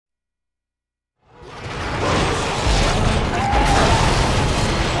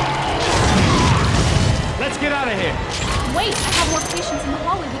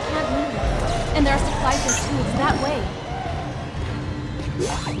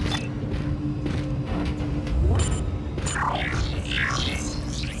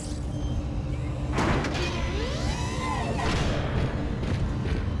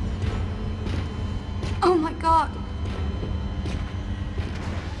Oh my God.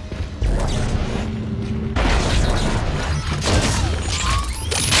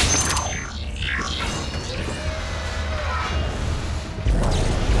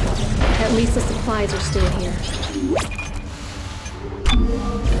 At least the supplies are still here.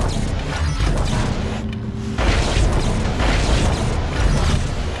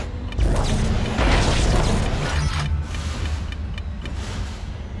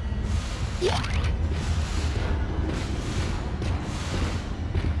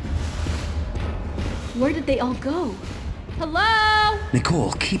 Where did they all go? Hello?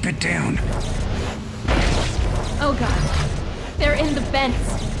 Nicole, keep it down. Oh God. They're in the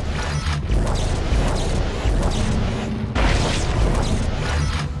vents.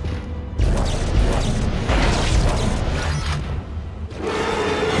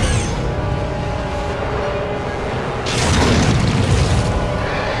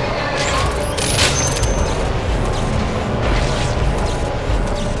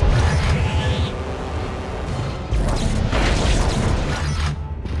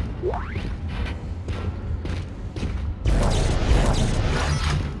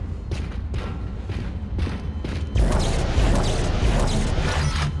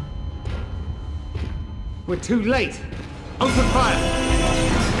 We're too late. Open fire!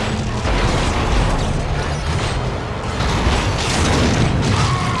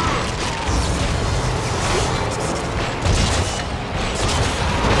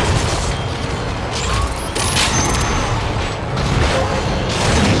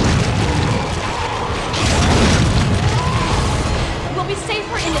 We'll be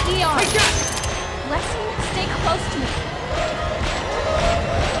safer in the ER. Take that! Lexi, stay close to me.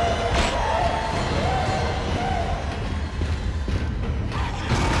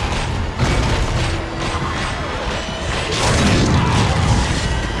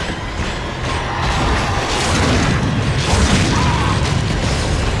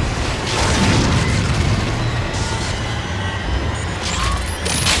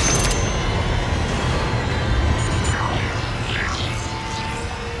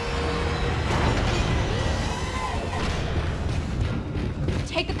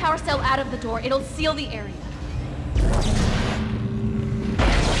 Take the power cell out of the door. It'll seal the area.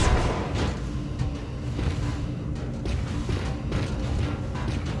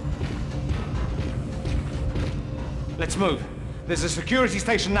 Let's move. There's a security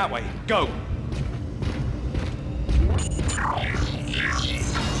station that way. Go!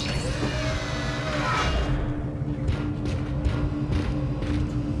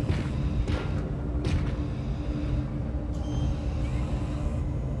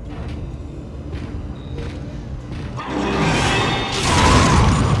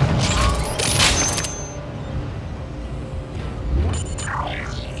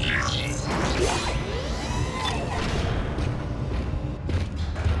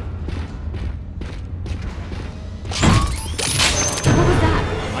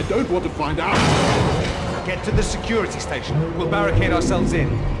 I don't want to find out. Get to the security station. We'll barricade ourselves in.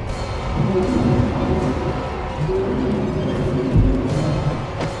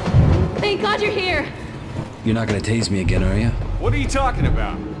 Thank God you're here. You're not gonna tase me again, are you? What are you talking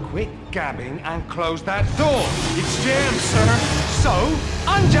about? Quit gabbing and close that door. It's jammed, sir. So,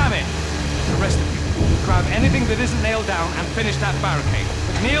 unjam it. The rest of you, grab anything that isn't nailed down and finish that barricade.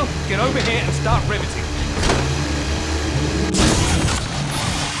 McNeil, get over here and start riveting.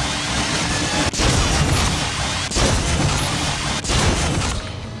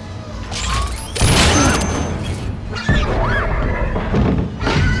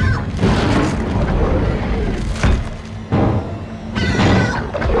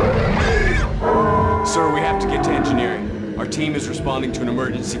 Sir, we have to get to engineering. Our team is responding to an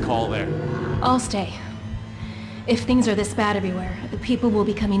emergency call there. I'll stay. If things are this bad everywhere, the people will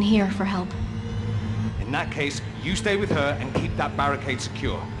be coming here for help. In that case, you stay with her and keep that barricade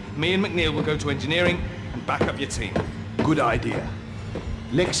secure. Me and McNeil will go to engineering and back up your team. Good idea.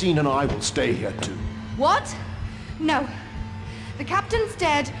 Lexine and I will stay here too. What? No. The captain's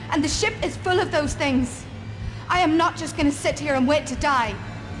dead, and the ship is full of those things. I am not just gonna sit here and wait to die.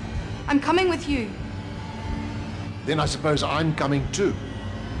 I'm coming with you. Then I suppose I'm coming too.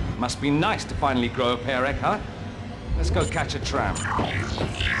 Must be nice to finally grow a pair, huh? Let's go catch a tram.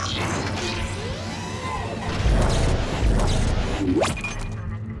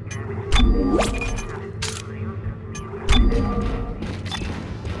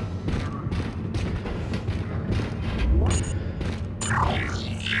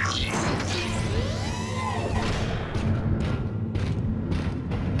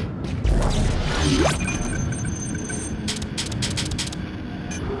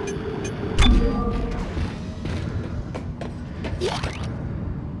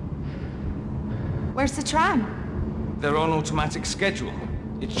 Where's the tram? They're on automatic schedule.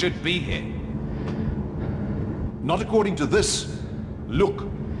 It should be here. Not according to this. Look.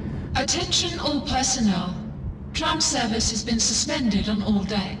 Attention all personnel. Tram service has been suspended on all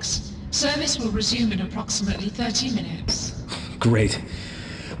decks. Service will resume in approximately 30 minutes. Great.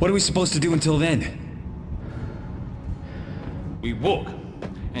 What are we supposed to do until then? We walk.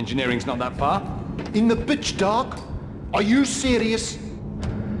 Engineering's not that far. In the pitch dark? Are you serious?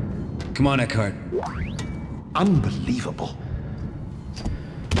 Come on, Eckhart. Unbelievable.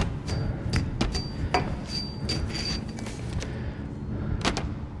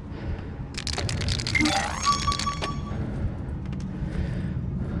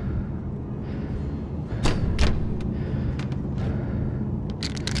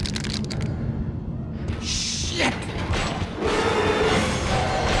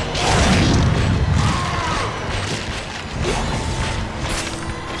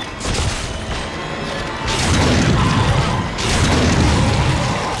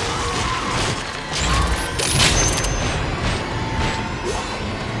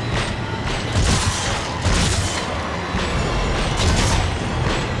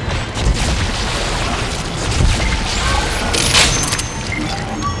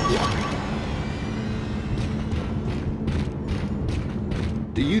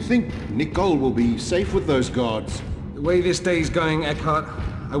 Do you think Nicole will be safe with those guards? The way this day's going, Eckhart,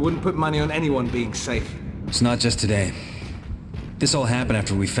 I wouldn't put money on anyone being safe. It's not just today. This all happened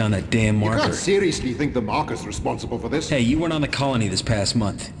after we found that damn You marker. can't seriously think the marker's responsible for this? Hey, you weren't on the colony this past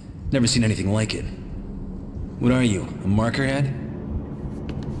month. Never seen anything like it. What are you, a marker head?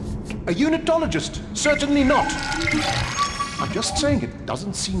 A unitologist? Certainly not. I'm just saying it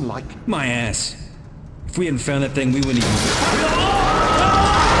doesn't seem like... My ass. If we hadn't found that thing, we wouldn't even...